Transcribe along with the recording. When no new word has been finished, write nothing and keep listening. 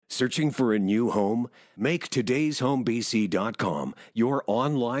Searching for a new home? Make today'shomebc.com your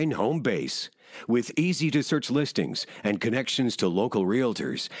online home base. With easy-to-search listings and connections to local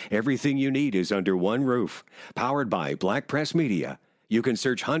realtors, everything you need is under one roof. Powered by Black Press Media, you can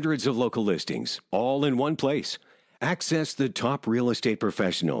search hundreds of local listings, all in one place. Access the top real estate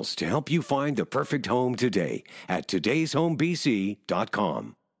professionals to help you find the perfect home today at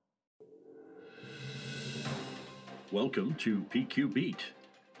today'shomebc.com. Welcome to PQ Beat.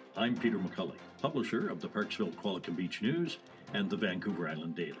 I'm Peter McCulley, publisher of the Parksville Qualicum Beach News and the Vancouver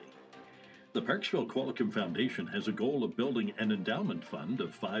Island Daily. The Parksville Qualicum Foundation has a goal of building an endowment fund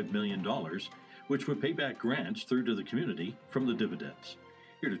of $5 million, which would pay back grants through to the community from the dividends.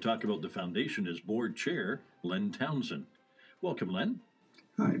 Here to talk about the foundation is board chair Len Townsend. Welcome, Len.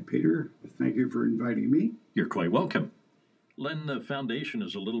 Hi, Peter. Thank you for inviting me. You're quite welcome. Len, the foundation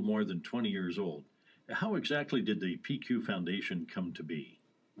is a little more than 20 years old. How exactly did the PQ Foundation come to be?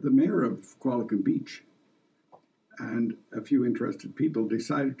 The mayor of Qualicum Beach and a few interested people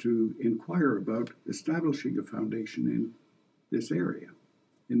decided to inquire about establishing a foundation in this area,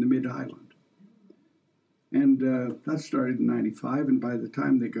 in the Mid-Island. And that started in 95, and by the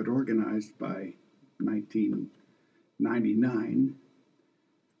time they got organized by 1999,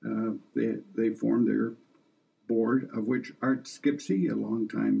 they formed their board, of which Art Skipsey, a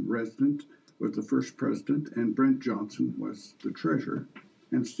longtime resident, was the first president, and Brent Johnson was the treasurer,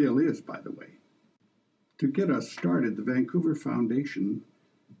 and still is, by the way. To get us started, the Vancouver Foundation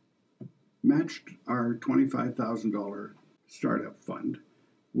matched our $25,000 startup fund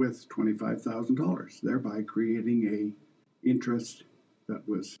with $25,000, thereby creating an interest that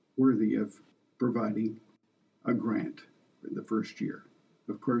was worthy of providing a grant in the first year.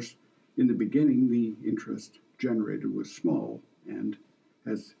 Of course, in the beginning, the interest generated was small and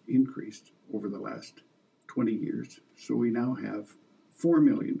has increased over the last 20 years. So we now have $4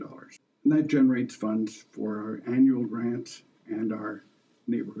 million. And that generates funds for our annual grants and our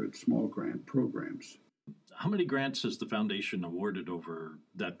neighborhood small grant programs. How many grants has the foundation awarded over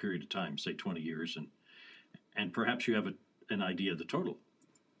that period of time, say 20 years? And perhaps you have an idea of the total.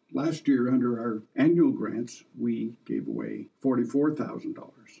 Last year, under our annual grants, we gave away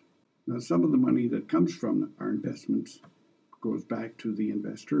 $44,000. Now, some of the money that comes from our investments goes back to the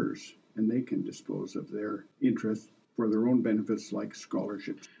investors, and they can dispose of their interest for their own benefits like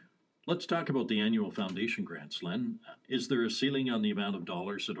scholarships. Let's talk about the annual foundation grants, Len. Is there a ceiling on the amount of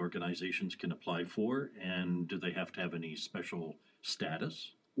dollars that organizations can apply for, and do they have to have any special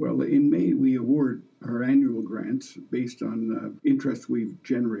status? Well, in May, we award our annual grants based on interest we've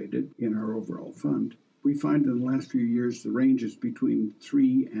generated in our overall fund. We find in the last few years the range is between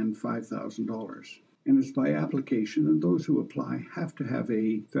 $3,000 and $5,000. And it's by application, and those who apply have to have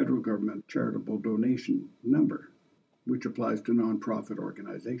a federal government charitable donation number, which applies to nonprofit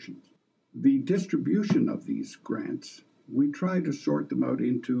organizations. The distribution of these grants, we try to sort them out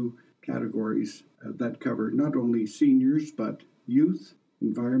into categories that cover not only seniors, but youth,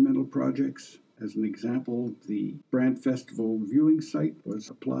 environmental projects. As an example, the Brant Festival viewing site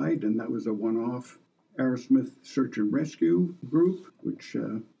was applied, and that was a one-off. Aerosmith Search and Rescue Group, which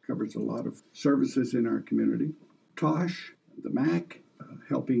covers a lot of services in our community. TOSH, the MAC,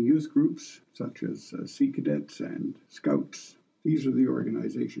 helping youth groups such as Sea Cadets and Scouts. These are the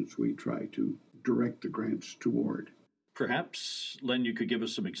organizations we try to direct the grants toward. Perhaps, Len, you could give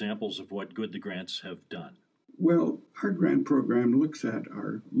us some examples of what good the grants have done. Well, our grant program looks at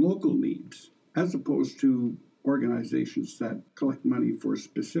our local needs as opposed to organizations that collect money for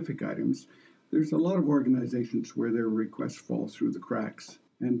specific items. There's a lot of organizations where their requests fall through the cracks.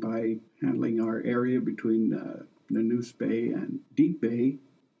 And by handling our area between Nanoose Bay and Deep Bay,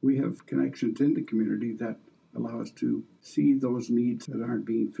 we have connections in the community that allow us to see those needs that aren't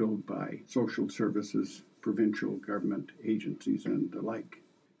being filled by social services, provincial government agencies, and the like.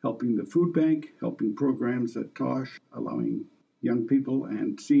 Helping the food bank, helping programs at TOSH, allowing young people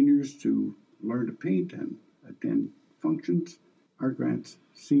and seniors to learn to paint and attend functions. Our grants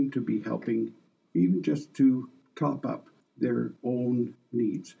seem to be helping even just to top up their own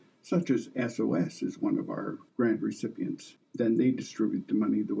needs, such as SOS is one of our grant recipients. Then they distribute the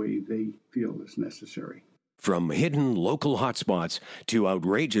money the way they feel is necessary. From hidden local hotspots to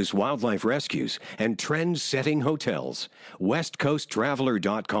outrageous wildlife rescues and trend-setting hotels,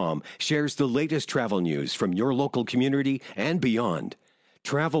 WestCoastTraveler.com shares the latest travel news from your local community and beyond.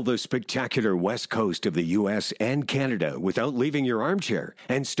 Travel the spectacular west coast of the U.S. and Canada without leaving your armchair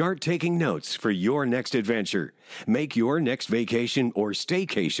and start taking notes for your next adventure. Make your next vacation or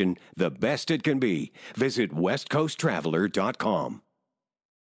staycation the best it can be. Visit WestCoastTraveler.com.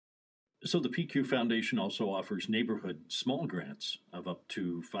 So the PQ Foundation also offers neighborhood small grants of up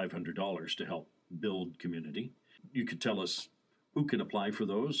to $500 to help build community. You could tell us who can apply for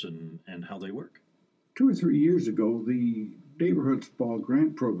those and how they work. 2 or 3 years ago, the Neighborhood Small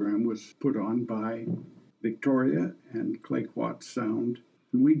Grant Program was put on by Victoria and Clayoquot Sound,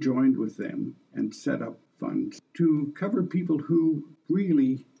 and we joined with them and set up funds to cover people who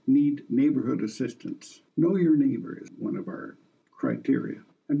really need neighborhood assistance. Know your neighbor is one of our criteria.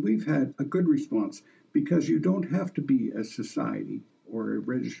 And we've had a good response because you don't have to be a society or a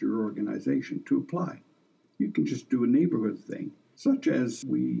registered organization to apply. You can just do a neighborhood thing, such as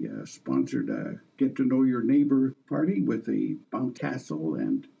we sponsored a Get to Know Your Neighbor party with a bounce castle,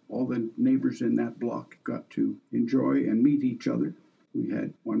 and all the neighbors in that block got to enjoy and meet each other. We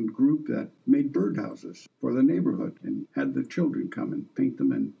had one group that made birdhouses for the neighborhood and had the children come and paint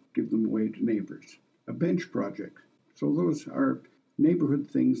them and give them away to neighbors. A bench project. So those are neighborhood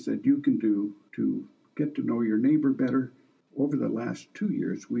things that you can do to get to know your neighbor better. Over the last 2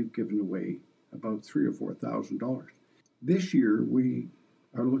 years, we've given away about $3,000 or $4,000. This year, we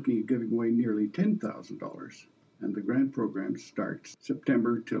are looking at giving away nearly $10,000, and the grant program starts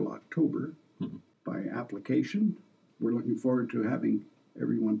September till October by application. We're looking forward to having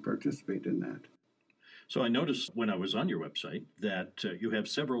everyone participate in that. So I noticed when I was on your website that you have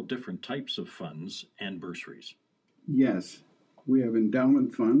several different types of funds and bursaries. Yes, we have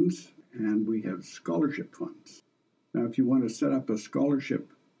endowment funds and we have scholarship funds. Now, if you want to set up a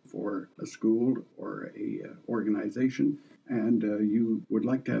scholarship for a school or a organization and you would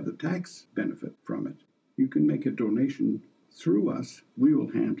like to have the tax benefit from it, you can make a donation through us. We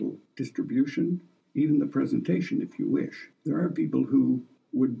will handle distribution, even the presentation if you wish. There are people who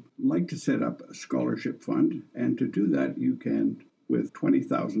would like to set up a scholarship fund, and to do that you can, with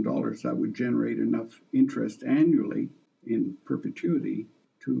 $20,000, that would generate enough interest annually in perpetuity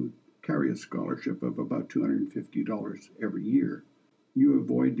to carry a scholarship of about $250 every year. You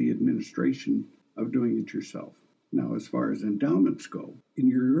avoid the administration of doing it yourself. Now, as far as endowments go, in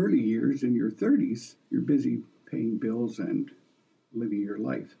your early years, in your 30s, you're busy paying bills and living your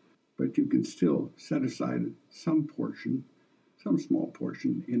life. But you can still set aside some portion, some small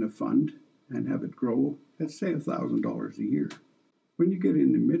portion in a fund and have it grow at, say, $1,000 a year. When you get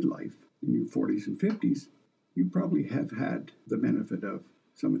into midlife, in your 40s and 50s, you probably have had the benefit of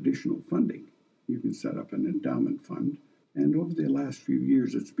some additional funding. You can set up an endowment fund, and over the last few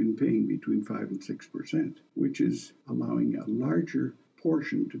years, it's been paying between 5 and 6%, which is allowing a larger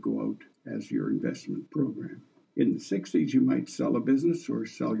portion to go out as your investment program. In the 60s, you might sell a business or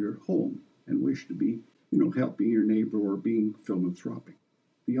sell your home and wish to be, helping your neighbor or being philanthropic.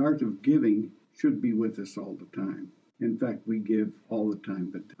 The art of giving should be with us all the time. In fact, we give all the time,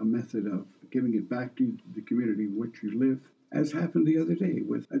 but a method of giving it back to the community in which you live, as happened the other day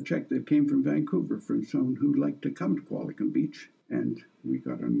with a check that came from Vancouver from someone who liked to come to Qualicum Beach, and we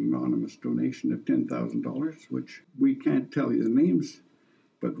got an anonymous donation of $10,000, which we can't tell you the names,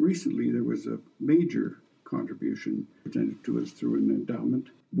 but recently there was a major contribution presented to us through an endowment.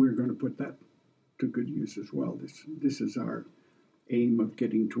 We're going to put that to good use as well. This is our aim of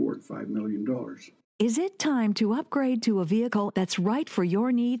getting toward $5 million. Is it time to upgrade to a vehicle that's right for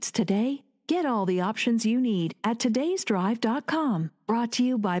your needs today? Get all the options you need at todaysdrive.com. Brought to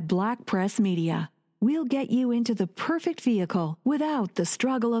you by Black Press Media. We'll get you into the perfect vehicle without the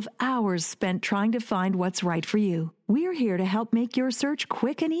struggle of hours spent trying to find what's right for you. We're here to help make your search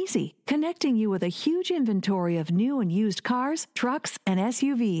quick and easy, connecting you with a huge inventory of new and used cars, trucks, and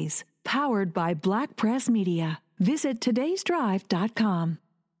SUVs. Powered by Black Press Media. Visit todaysdrive.com.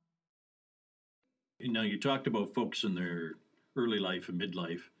 Now, you talked about folks in their early life and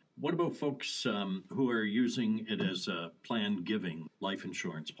midlife. What about folks who are using it as a planned giving, life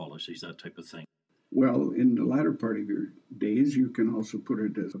insurance policies, that type of thing? Well, in the latter part of your days, you can also put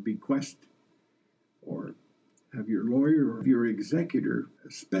it as a bequest, or have your lawyer or your executor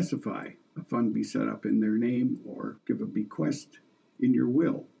specify a fund be set up in their name, or give a bequest in your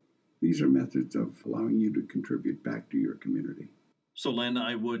will. These are methods of allowing you to contribute back to your community. So, Len,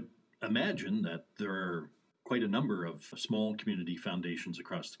 I would imagine that there are quite a number of small community foundations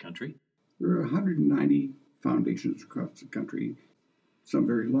across the country. There are 190 foundations across the country, some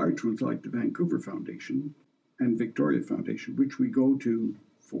very large ones like the Vancouver Foundation and Victoria Foundation, which we go to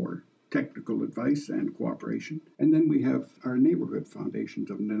for technical advice and cooperation. And then we have our neighborhood foundations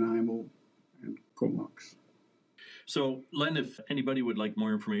of Nanaimo and Comox. So, Len, if anybody would like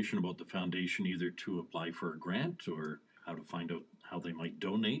more information about the foundation, either to apply for a grant or how to find out how they might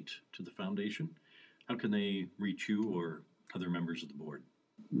donate to the foundation, how can they reach you or other members of the board?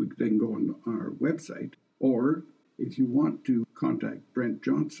 They can go on our website, or if you want to contact Brent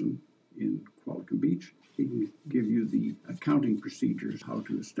Johnson in Qualicum Beach. He can give you the accounting procedures, how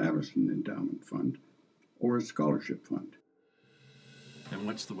to establish an endowment fund or a scholarship fund. And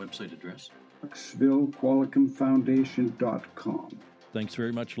what's the website address? ParksvilleQualicumFoundation.com. Thanks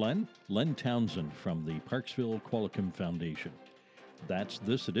very much, Len. Len Townsend from the Parksville Qualicum Foundation. That's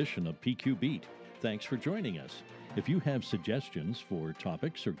this edition of PQ Beat. Thanks for joining us. If you have suggestions for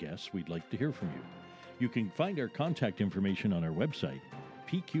topics or guests, we'd like to hear from you. You can find our contact information on our website,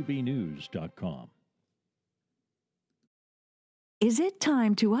 pqbnews.com. Is it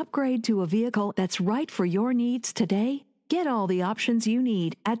time to upgrade to a vehicle that's right for your needs today? Get all the options you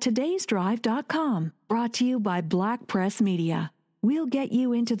need at todaysdrive.com. Brought to you by Black Press Media. We'll get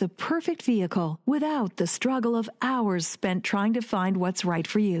you into the perfect vehicle without the struggle of hours spent trying to find what's right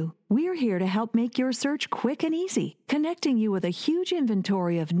for you. We're here to help make your search quick and easy, connecting you with a huge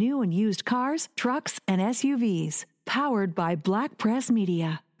inventory of new and used cars, trucks, and SUVs. Powered by Black Press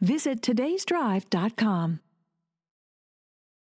Media. Visit todaysdrive.com.